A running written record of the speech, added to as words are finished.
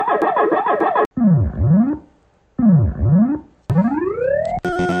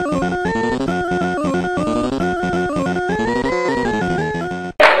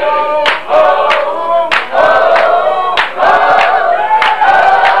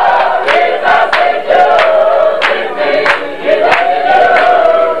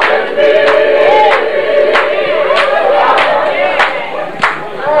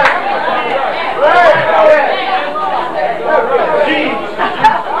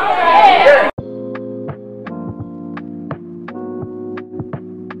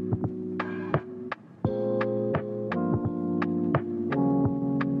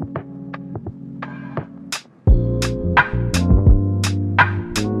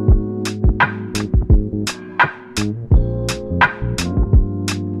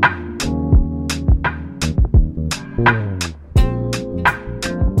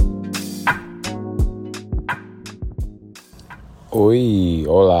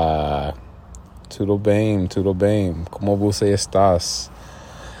Hola. Tudo bem. Como você estás?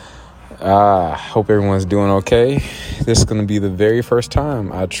 Hope everyone's doing okay. This is going to be the very first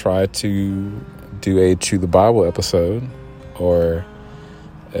time I try to do a To the Bible episode, or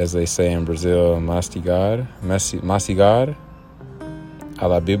as they say in Brazil, mastigar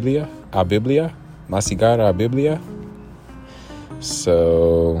a Biblia, mastigar a Biblia.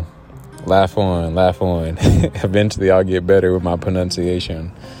 So, laugh on. Eventually I'll get better with my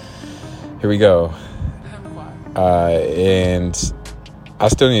pronunciation. Here we go. And I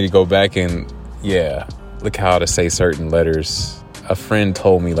still need to go back and, look how to say certain letters. A friend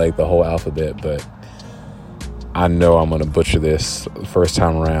told me like the whole alphabet, but I know I'm going to butcher this the first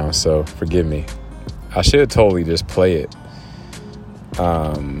time around, so forgive me. I should totally just play it,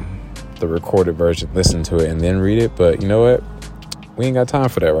 the recorded version, listen to it, and then read it, but you know what? We ain't got time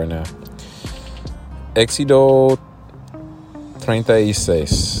for that right now. Éxodo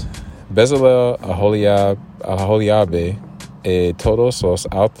 36. Bezalel, Aholiabe, e todos os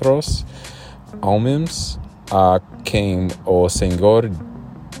outros homens a quem o Senhor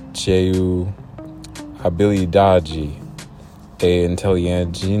deu habilidade e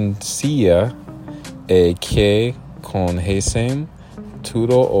inteligência e que conhecem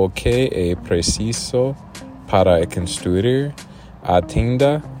tudo o que é preciso para construir a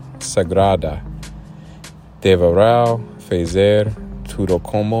tenda sagrada. Deverão fazer tudo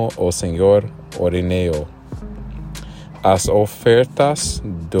como o Senhor ordenou. As ofertas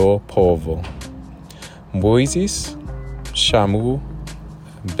do povo. Moisés chamou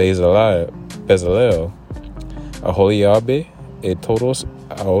Bezalel, Aholiabe e todos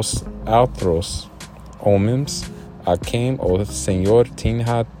os outros homens a quem o Senhor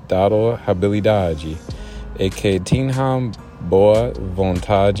tinha dado habilidade e que tinham boa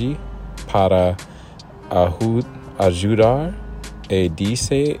vontade para ajudar, e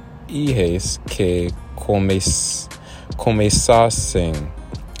disse-lhes que começassem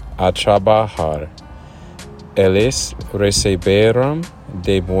a trabalhar. Eles receberam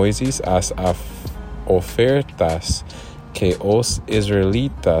de Moisés as ofertas que os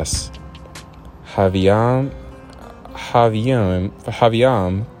israelitas haviam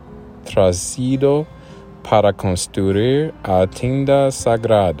trazido para construir a tenda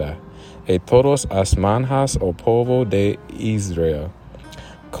sagrada, e todas as manhãs o povo de Israel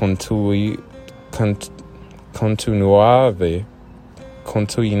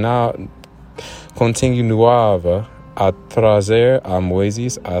continuava a trazer a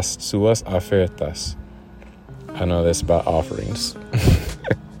Moisés as suas ofertas. I know that's about offerings.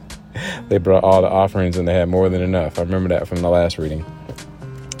 They brought all the offerings and they had more than enough. I remember that from the last reading.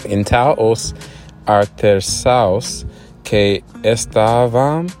 Então os artesãos que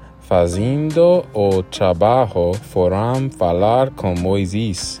estavam fazendo o trabalho foram falar com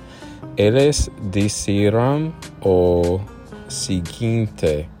Moisés. Eles disseram o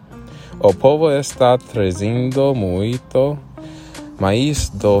seguinte: o povo está trazendo muito mais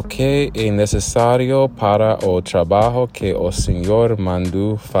do que é necessário para o trabalho que o Senhor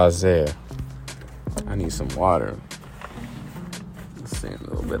mandou fazer. I need some water. Let's see, a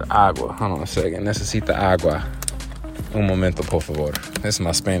little bit of agua. Hold on a second. Necesita agua. Un momento, por favor. This is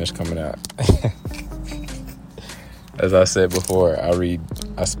my Spanish coming out. As I said before, I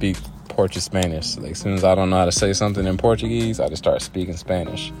speak Portuguese Spanish. Like, as soon as I don't know how to say something in Portuguese, I just start speaking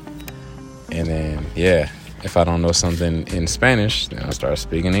Spanish. And then, if I don't know something in Spanish, then I start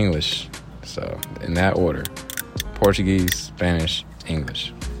speaking English. So, in that order. Portuguese, Spanish,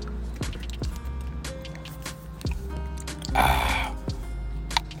 English.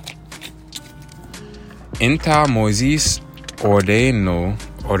 Então Moisés ordenou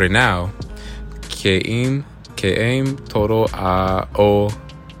que em todo o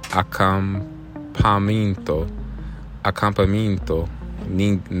acampamento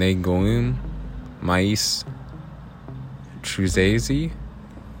ninguém mais trouxesse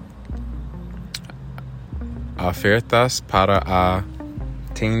ofertas para a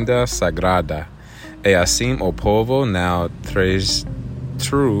tenda sagrada. E assim o povo não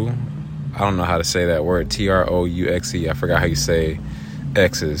true. I don't know how to say that word. Trouxe. I forgot how you say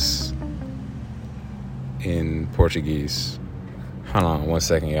X's in Portuguese. Hold on 1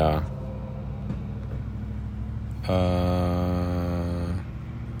 second, y'all.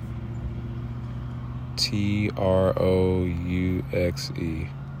 Trouxe.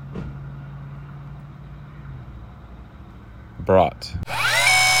 Brought.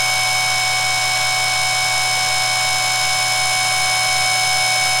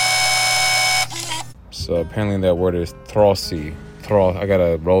 So apparently that word is trouxe. I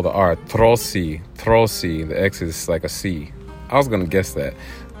gotta roll the R. Trouxe. The X is like a C. I was gonna guess that.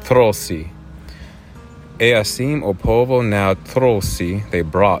 trouxe. E assim o povo não trouxe, they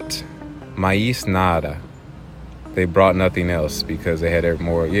brought. Mais nada. They brought nothing else because they had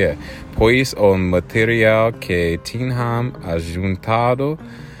more, Pois o material que tinham ajuntado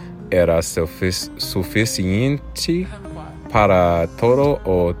era suficiente para todo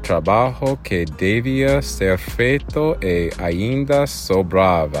o trabalho que devia ser feito e ainda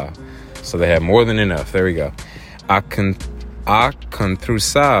sobrava. So they had more than enough. There we go. A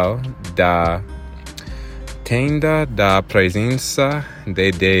construção da tenda da presença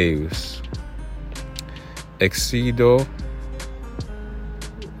de Deus. Éxodo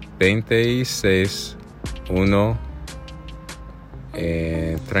 26, 1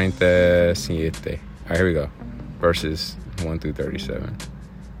 and 37. All right, here we go. Verses 1 through 37.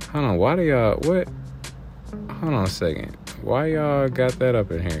 Hold on, why do y'all, what? Hold on a second. Why y'all got that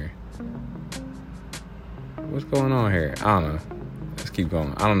up in here? What's going on here? I don't know. Let's keep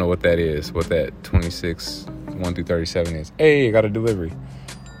going. I don't know what that is, what that 26, 1 through 37 is. Hey, I got a delivery.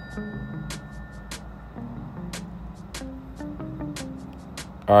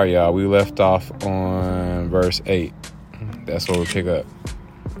 All right, y'all, we left off on verse 8. That's what we'll pick up.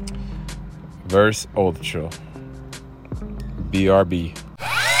 Verse ultra. BRB.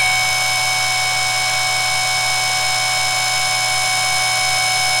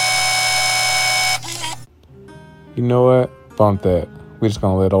 You know what? Bump that. We're just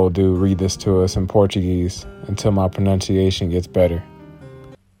going to let old dude read this to us in Portuguese until my pronunciation gets better.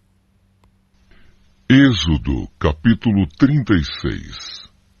 Êxodo, capítulo 36.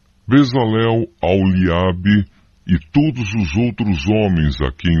 Bezalel, Aholiabe e todos os outros homens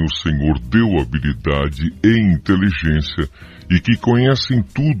a quem o Senhor deu habilidade e inteligência e que conhecem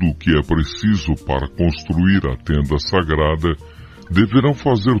tudo o que é preciso para construir a tenda sagrada, deverão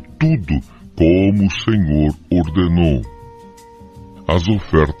fazer tudo como o Senhor ordenou. As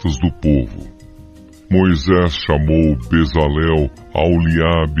ofertas do povo. Moisés chamou Bezalel,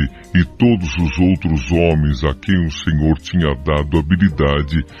 Aholiabe e todos os outros homens a quem o Senhor tinha dado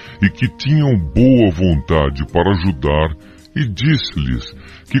habilidade e que tinham boa vontade para ajudar, e disse-lhes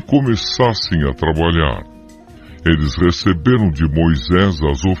que começassem a trabalhar. Eles receberam de Moisés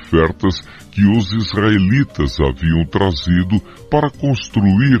as ofertas que os israelitas haviam trazido para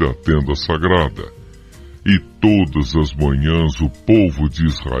construir a tenda sagrada. E todas as manhãs o povo de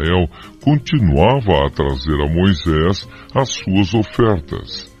Israel continuava a trazer a Moisés as suas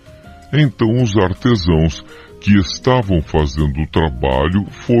ofertas. Então os artesãos que estavam fazendo o trabalho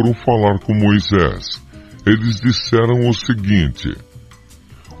foram falar com Moisés. Eles disseram o seguinte: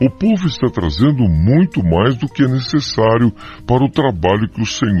 o povo está trazendo muito mais do que é necessário para o trabalho que o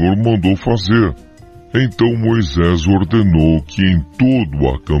Senhor mandou fazer. Então Moisés ordenou que em todo o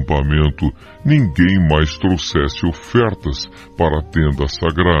acampamento ninguém mais trouxesse ofertas para a tenda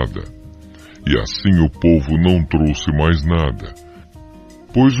sagrada. E assim o povo não trouxe mais nada,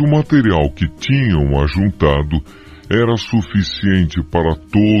 pois o material que tinham ajuntado era suficiente para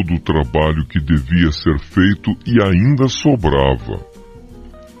todo o trabalho que devia ser feito e ainda sobrava.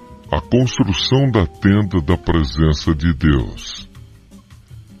 A construção da tenda da presença de Deus.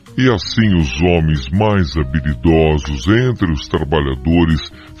 E assim os homens mais habilidosos entre os trabalhadores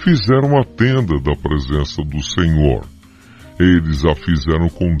fizeram a tenda da presença do Senhor. Eles a fizeram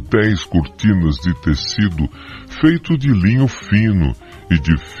com 10 cortinas de tecido feito de linho fino e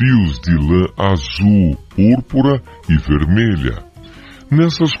de fios de lã azul, púrpura e vermelha.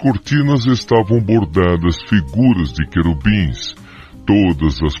 Nessas cortinas estavam bordadas figuras de querubins.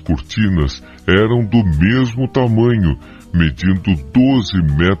 Todas as cortinas eram do mesmo tamanho, medindo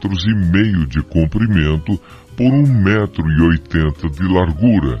 12,5 metros de comprimento por 1,80 metro de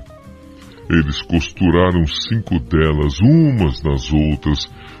largura. Eles costuraram 5 delas umas nas outras,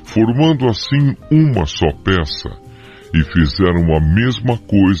 formando assim uma só peça, e fizeram a mesma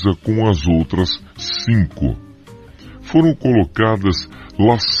coisa com as outras 5. Foram colocadas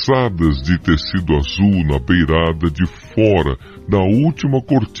laçadas de tecido azul na beirada de fora da última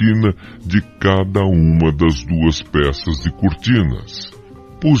cortina de cada uma das 2 peças de cortinas.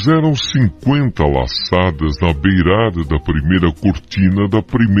 Puseram 50 laçadas na beirada da primeira cortina da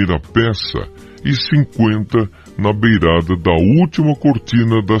primeira peça e 50 na beirada da última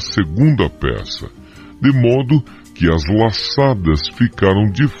cortina da segunda peça, de modo que as laçadas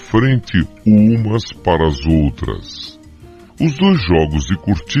ficaram de frente umas para as outras. Os 2 jogos de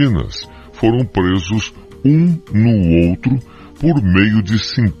cortinas foram presos um no outro por meio de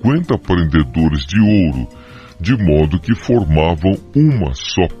 50 prendedores de ouro, de modo que formavam uma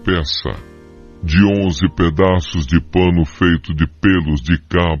só peça. De 11 pedaços de pano feito de pelos de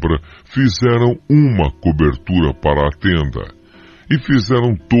cabra fizeram uma cobertura para a tenda, E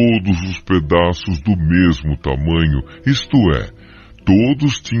fizeram todos os pedaços do mesmo tamanho, isto é,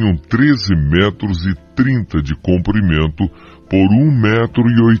 todos tinham 13,30 metros de comprimento por 1,80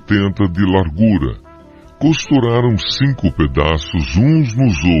 metros de largura. Costuraram 5 pedaços uns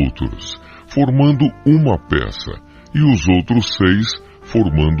nos outros, formando uma peça, e os outros 6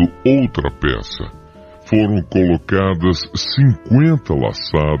 formando outra peça. Foram colocadas 50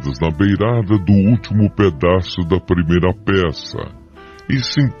 laçadas na beirada do último pedaço da primeira peça, e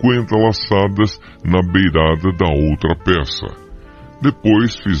 50 laçadas na beirada da outra peça.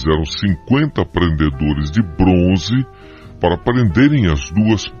 Depois fizeram 50 prendedores de bronze para prenderem as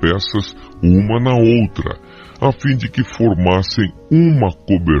duas peças uma na outra, a fim de que formassem uma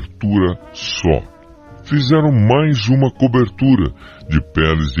cobertura só. Fizeram mais uma cobertura de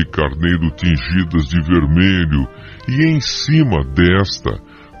peles de carneiro tingidas de vermelho e em cima desta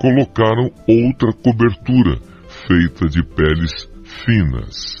colocaram outra cobertura feita de peles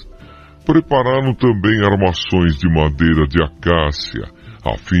finas. Prepararam também armações de madeira de acácia,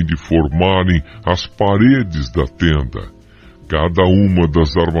 a fim de formarem as paredes da tenda. Cada uma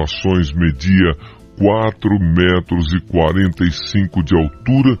das armações media 4,45 metros de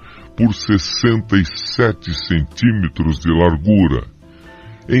altura por 67 centímetros de largura.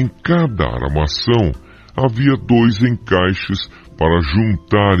 Em cada armação havia 2 encaixes para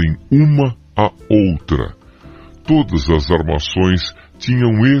juntarem uma à outra. Todas as armações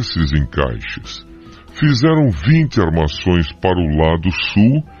tinham esses encaixes. Fizeram 20 armações para o lado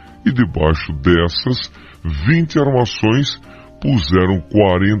sul e debaixo dessas 20 armações puseram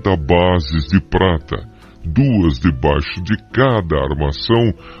 40 bases de prata, 2 debaixo de cada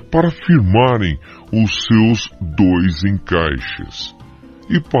armação para firmarem os seus 2 encaixes.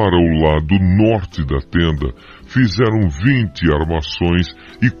 E para o lado norte da tenda fizeram 20 armações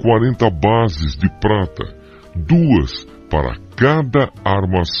e 40 bases de prata, 2 para cada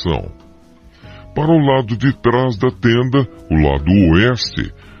armação. Para o lado de trás da tenda, o lado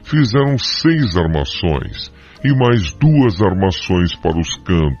oeste, fizeram 6 armações e mais 2 armações para os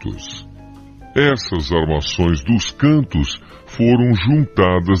cantos. Essas armações dos cantos foram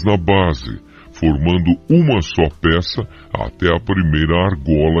juntadas na base, formando uma só peça até a primeira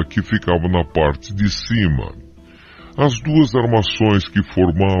argola que ficava na parte de cima. As 2 armações que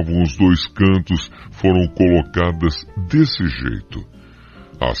formavam os 2 cantos foram colocadas desse jeito.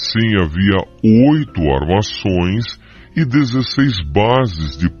 Assim havia 8 armações e 16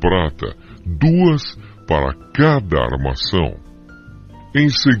 bases de prata, 2 para cada armação. Em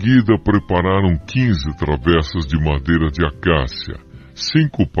seguida prepararam 15 travessas de madeira de acácia,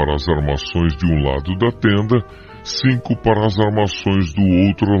 5 para as armações de um lado da tenda, 5 para as armações do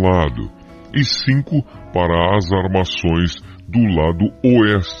outro lado, e 5 para as armações do lado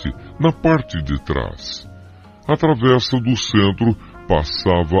oeste, na parte de trás. A travessa do centro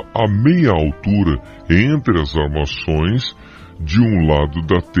passava a meia altura entre as armações de um lado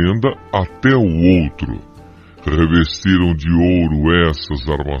da tenda até o outro. Revestiram de ouro essas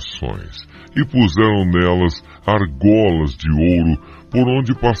armações e puseram nelas argolas de ouro por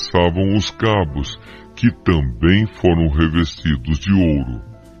onde passavam os cabos, que também foram revestidos de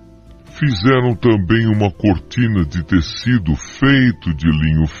ouro. Fizeram também uma cortina de tecido feito de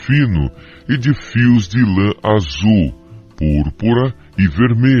linho fino e de fios de lã azul, púrpura e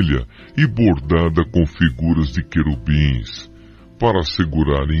vermelha, e bordada com figuras de querubins. Para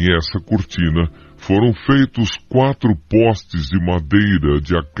segurarem essa cortina, foram feitos 4 postes de madeira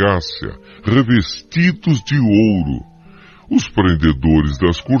de acácia, revestidos de ouro. Os prendedores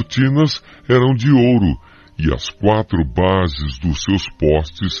das cortinas eram de ouro, e as 4 bases dos seus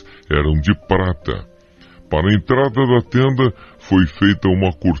postes eram de prata. Para a entrada da tenda foi feita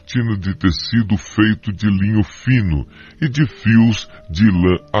uma cortina de tecido feito de linho fino e de fios de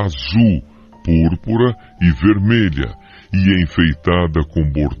lã azul, púrpura e vermelha, e enfeitada com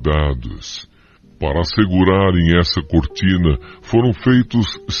bordados. Para segurarem essa cortina foram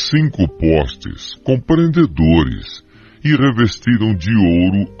feitos 5 postes com prendedores e revestiram de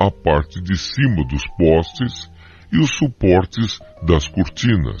ouro a parte de cima dos postes e os suportes das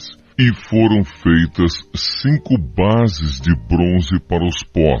cortinas. E foram feitas 5 bases de bronze para os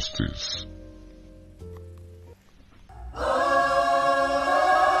postes.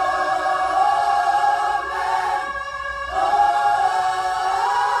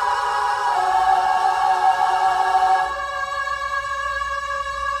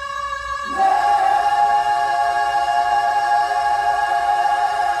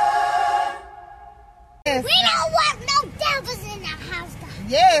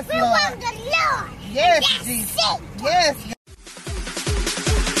 Yes, Lord. Yes, Jesus. Yes,